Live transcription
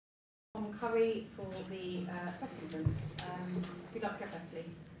On Curry for the press conference. Who'd like to go first, please?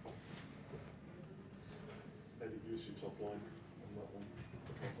 Maybe use your top line on that one.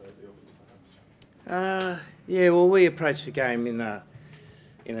 The others, perhaps. Yeah, well, we approached the game in a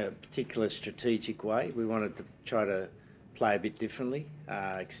particular strategic way. We wanted to try to play a bit differently,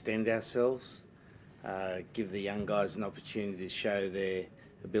 extend ourselves, give the young guys an opportunity to show their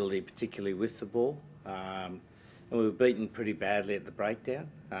ability, particularly with the ball. And we were beaten pretty badly at the breakdown,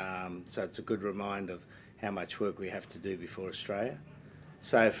 so it's a good reminder of how much work we have to do before Australia.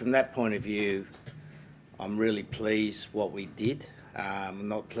 So from that point of view, I'm really pleased what we did. I'm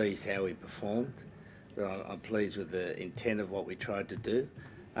not pleased how we performed, but I'm pleased with the intent of what we tried to do.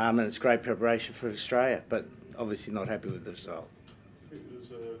 And it's great preparation for Australia, but obviously not happy with the result. Do you think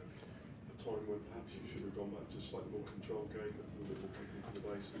there's a time when perhaps you should have gone back to a slightly more controlled game, a little bit more kicking to the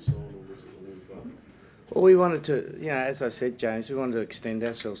base and so on, or was it always that? Well, we wanted to, as I said, James, we wanted to extend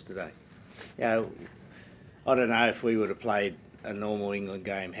ourselves today. I don't know if we would have played a normal England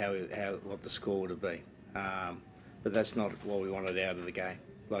game, what the score would have been. But that's not what we wanted out of the game.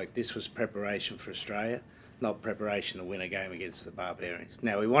 Like, this was preparation for Australia, not preparation to win a game against the Barbarians.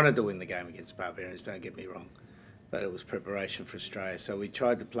 Now, we wanted to win the game against the Barbarians, don't get me wrong, but it was preparation for Australia. So we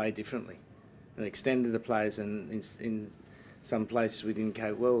tried to play differently and extended the players, and in some places we didn't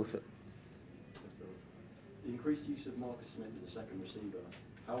cope well with it. The increased use of Marcus Smith as a second receiver,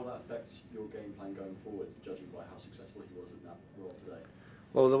 how will that affect your game plan going forward, judging by how successful he was in that role today?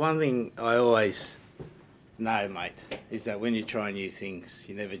 Well, the one thing I always know, mate, is that when you try new things,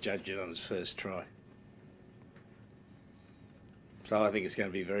 you never judge it on its first try. So I think it's going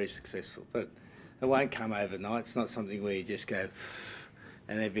to be very successful, but it won't come overnight. It's not something where you just go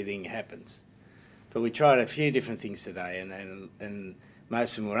and everything happens. But we tried a few different things today, and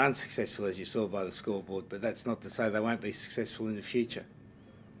most of them were unsuccessful, as you saw by the scoreboard, but that's not to say they won't be successful in the future.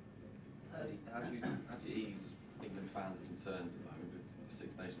 How do you ease England fans' concerns at the moment with the Six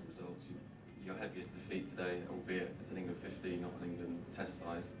Nations results? Your heaviest defeat today, albeit it's an England 15, not an England test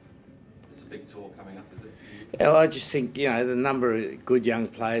side. It's a big tour coming up, is it? Yeah, well, I just think, the number of good young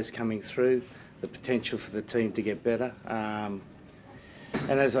players coming through, the potential for the team to get better. And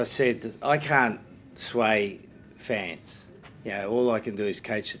as I said, I can't sway fans. All I can do is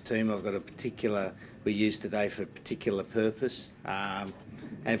coach the team. I've got we used today for a particular purpose. And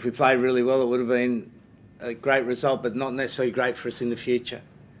if we played really well, it would have been a great result, but not necessarily great for us in the future,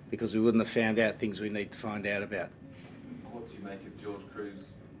 because we wouldn't have found out things we need to find out about. What do you make of George Cruz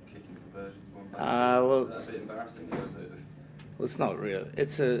kicking conversions? Well, is that a bit embarrassing, or is it? Well, it's not really.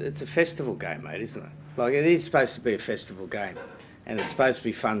 It's a festival game, mate, isn't it? Like, it is supposed to be a festival game. And it's supposed to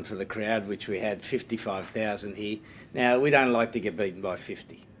be fun for the crowd, which we had 55,000 here. Now, we don't like to get beaten by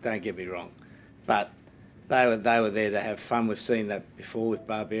 50, don't get me wrong. But they were there to have fun. We've seen that before with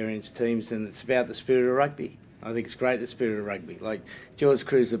Barbarians teams, and it's about the spirit of rugby. I think it's great, the spirit of rugby. Like, George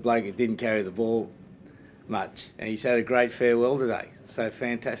Cruz, the bloke who didn't carry the ball much, and he's had a great farewell today. So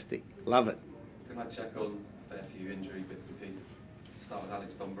fantastic. Love it. Can I check on a fair few injury bits and pieces? Start with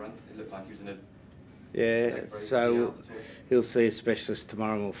Alex Dombrandt. It looked like he was in a... Yeah, so he'll see a specialist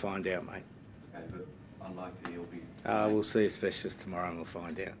tomorrow and we'll find out, mate. Okay, but unlikely he'll be... We'll see a specialist tomorrow and we'll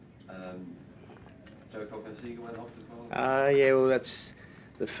find out. Joe Cognacigua went off as well? Yeah, well, that's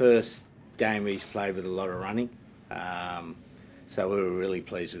the first game he's played with a lot of running. So we were really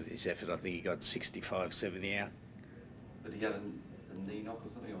pleased with his effort. I think he got 65, 70 out. But he had a knee knock or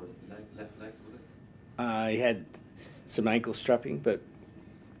something, or a left leg, was it? He had some ankle strapping, but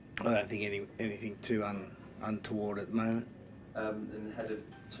I don't think anything too untoward at the moment. And ahead of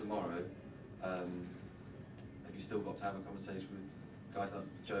tomorrow, have you still got to have a conversation with guys like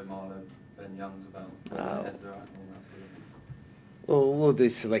Joe Marlow, Ben Youngs about where their heads are at and all that sort of thing? Well, we'll do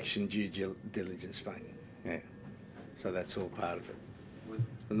selection due diligence, mate. Yeah. So that's all part of it.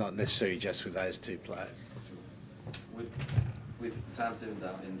 Not necessarily just with those two players. With Sam Simmons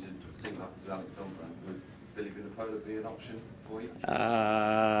out injured, seeing what happens with Alex Dombrandt, would Billy Vunipola be an option for you?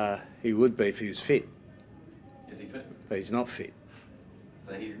 He would be if he was fit. Is he fit? But he's not fit.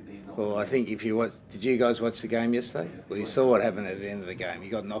 So he's not. Well, I think if you watch, did you guys watch the game yesterday? Yeah. Well, you saw what happened at the end of the game. He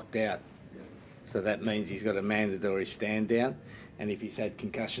got knocked out. Yeah. So that means he's got a mandatory stand down, and if he's had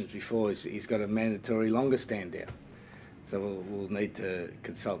concussions before, he's got a mandatory longer stand down. So we'll need to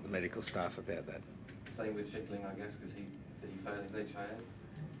consult the medical staff about that. Same with Schickling, I guess, because did he fail his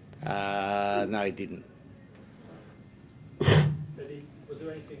HIA? No, he didn't. Eddie, was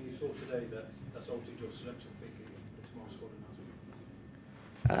there anything you saw today that's altered your selection thinking for tomorrow's squad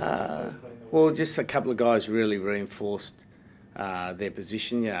announcement? Well, just a couple of guys really reinforced their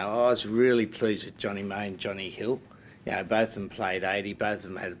position. I was really pleased with Johnny May and Johnny Hill. you know, both of them played 80, both of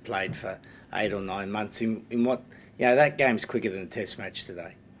them had played for 8 or 9 months in what, you know, that game's quicker than a test match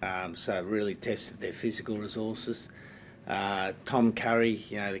today. So it really tested their physical resources. Tom Curry,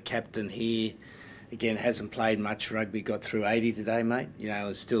 you know, the captain here, again, hasn't played much rugby, got through 80 today, mate, you know,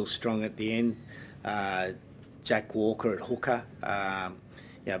 is still strong at the end. Jack Walker at hooker, you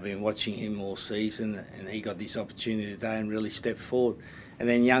know, I've been watching him all season, and he got this opportunity today and really stepped forward. And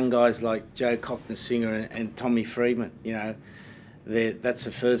then young guys like Joe Cocknessinger and Tommy Freeman, you know, that's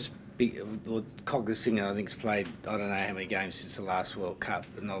the first big. Well, Cocknessinger, I think's played, I don't know how many games since the last World Cup,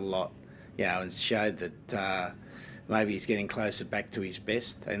 but not a lot, you know, and showed that maybe he's getting closer back to his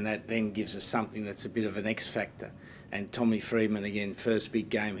best, and that then gives us something that's a bit of an X factor. And Tommy Freeman, again, first big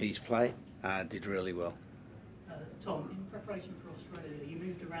game he's played, did really well. Tom, in preparation for Australia, you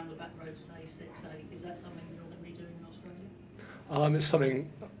moved around the back row today, 6-8. Is that something you're going to be doing in Australia? It's something,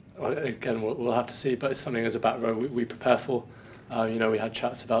 again, we'll have to see, but it's something as a back row we prepare for. You know, we had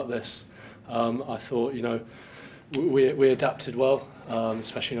chats about this. I thought, you know, we adapted well,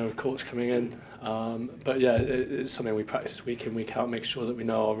 especially, you know, with courts coming in. But yeah, it's something we practice week in, week out, make sure that we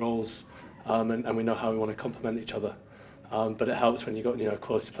know our roles and we know how we want to complement each other. But it helps when you've got, you know,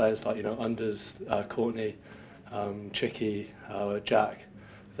 quality players like, you know, Unders, Courtney, Chicky, Jack,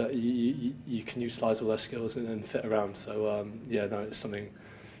 that you can utilise all their skills and fit around. So yeah, no, it's something,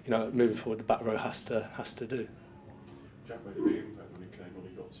 you know, moving forward the back row has to do. Jack made a big impact when he came on.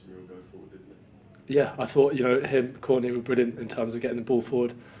 He got some real go forward, didn't he? Yeah, I thought, you know, him, Courtney were brilliant in terms of getting the ball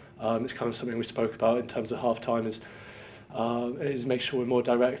forward. It's kind of something we spoke about in terms of half time is make sure we're more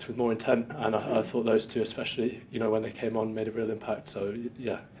direct with more intent, and I thought those two, especially, you know, when they came on, made a real impact. So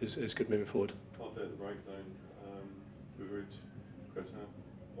yeah, it's good moving forward. Part day at the breakdown, Twickenhan,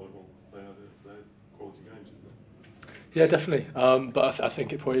 volleyball, they had quality games, didn't they? Yeah, definitely. But I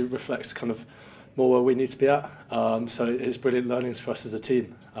think it probably reflects kind of more where we need to be at. So it's brilliant learnings for us as a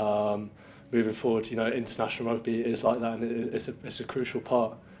team. Moving forward, you know, international rugby is like that, and it's a crucial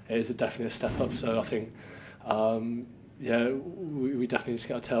part. It is definitely a step up. So I think, yeah, we definitely need to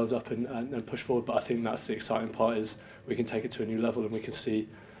get our tails up and push forward. But I think that's the exciting part, is we can take it to a new level and we can see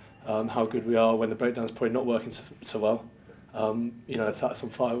how good we are when the breakdown's probably not working so well. You know, if that's on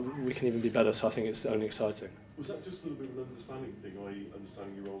fire, we can even be better. So I think it's only exciting. Was that just a little bit of an understanding thing, i.e.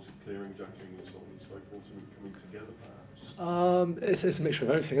 understanding your roles of clearing, jacking and so on and so forth, and coming together perhaps? It's a mixture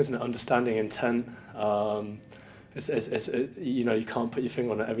of everything, isn't it? Understanding intent. You know, you can't put your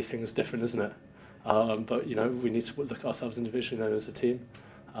finger on it. Everything's different, isn't it? But you know, we need to look at ourselves individually and as a team.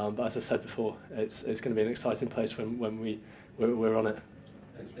 But as I said before, it's going to be an exciting place when we're on it.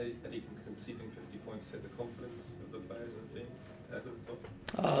 And Eddie, conceding 50 points hit the confidence of the players and the team at the top?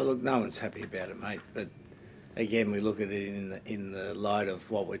 Oh, look, no one's happy about it, mate. But again, we look at it in the light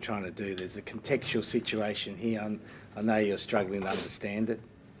of what we're trying to do. There's a contextual situation here. I know you're struggling to understand it,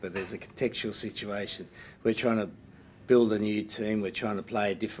 but there's a contextual situation. We're trying to build a new team. We're trying to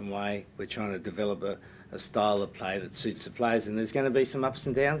play a different way. We're trying to develop a style of play that suits the players, and there's going to be some ups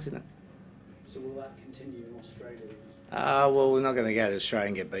and downs in it. So will that continue in Australia? Well, we're not going to go to Australia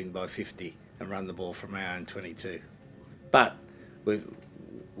and get beaten by 50 and run the ball from our own 22. But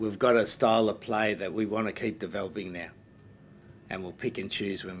we've got a style of play that we want to keep developing now, and we'll pick and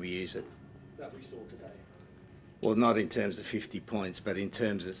choose when we use it. That we saw today? Well, not in terms of 50 points, but in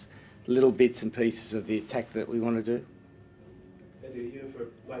terms of little bits and pieces of the attack that we want to do. Eddie, are you in for a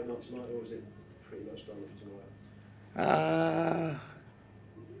late night tonight, or is it pretty much done for tonight?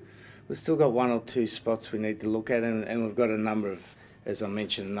 We've still got 1 or 2 spots we need to look at, and we've got a number of, as I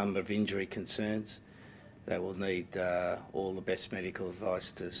mentioned, a number of injury concerns that will need all the best medical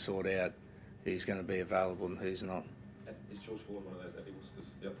advice to sort out who's going to be available and who's not. Is George Ford one of those, Eddie? What's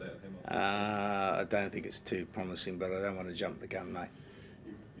the update on him? I don't think it's too promising, but I don't want to jump the gun, mate.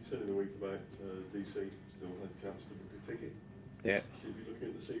 You said in the week about DC still had a chance to book a ticket. Yeah. Should we be looking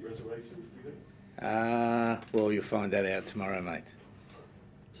at the seat reservations, do you think? Well, you'll find that out tomorrow, mate.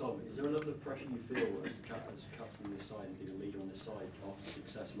 Tom, is there a level of pressure you feel as captain on this side and being a leader on this side after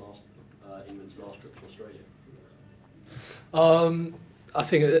success England's last trip to Australia? I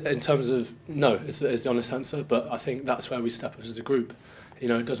think in terms of, no, is the honest answer, but I think that's where we step up as a group. You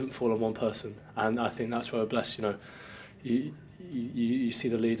know, it doesn't fall on one person, and I think that's where we're blessed. You know, you see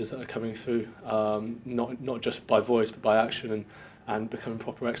the leaders that are coming through, not just by voice but by action and becoming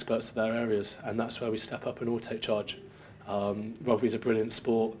proper experts of their areas, and that's where we step up and all take charge. Rugby is a brilliant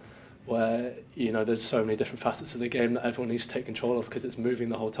sport where, you know, there's so many different facets of the game that everyone needs to take control of because it's moving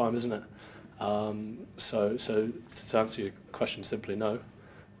the whole time, isn't it? So to answer your question, simply no,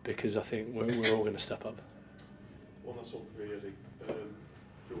 because I think we're all going to step up. One last one for me, Eddie.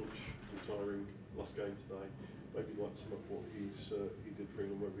 George retiring, last game today. maybe like some of what he did bring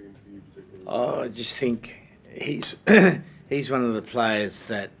on rugby into you particularly? Oh, I just think he's he's one of the players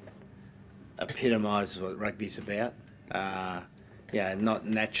that epitomises what rugby's about. Yeah, not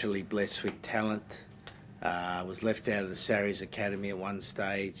naturally blessed with talent. Was left out of the Sarries Academy at one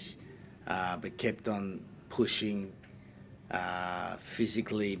stage, but kept on pushing.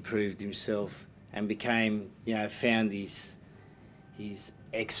 Physically improved himself and became, found his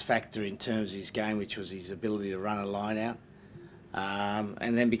X factor in terms of his game, which was his ability to run a line out,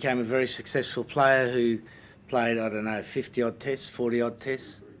 and then became a very successful player who played, 50 odd tests, 40 odd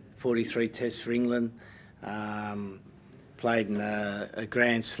tests, 43 tests for England, played in a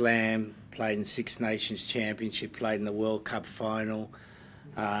Grand Slam, played in Six Nations Championship, played in the World Cup final,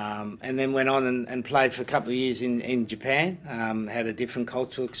 and then went on and played for a couple of years in Japan, had a different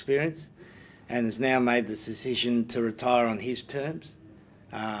cultural experience, and has now made the decision to retire on his terms,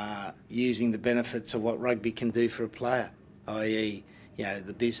 using the benefits of what rugby can do for a player, i.e.,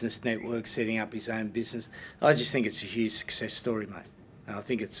 the business network, setting up his own business. I just think it's a huge success story, mate. And I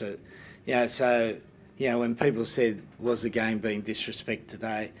think it's when people said, was the game being disrespected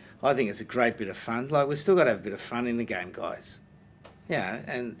today, I think it's a great bit of fun. Like, we've still got to have a bit of fun in the game, guys.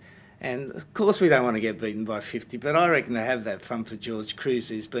 And of course we don't want to get beaten by 50, but I reckon they have that fun for George Cruz,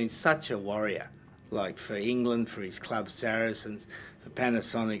 who's been such a warrior, like for England, for his club Saracens, for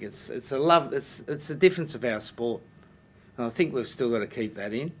Panasonic. It's a difference of our sport. And I think we've still got to keep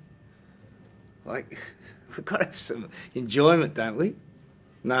that in. Like, we've got to have some enjoyment, don't we?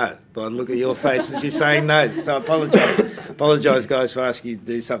 No, but I look at your faces, you're saying no, so I apologise. Apologise, guys, for asking you to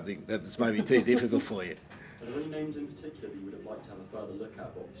do something that was maybe too difficult for you. Are there any names in particular that you would have liked to have a further look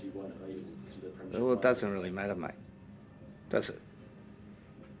at, but obviously weren't available because of the Premiership? Well, it doesn't really matter, mate. Does it?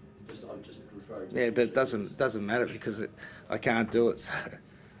 I'm just referring to... Yeah, but it doesn't matter because I can't do it,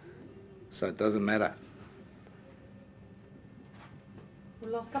 so it doesn't matter.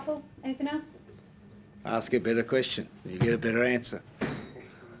 Well, last couple, anything else? Ask a better question, you get a better answer.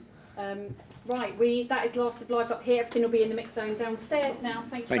 Right, that is last of live up here. Everything will be in the mix zone downstairs now.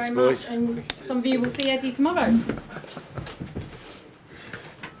 Thank you Thanks, very boys. much. And some of you will see Eddie tomorrow.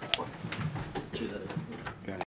 Cheers, Eddie.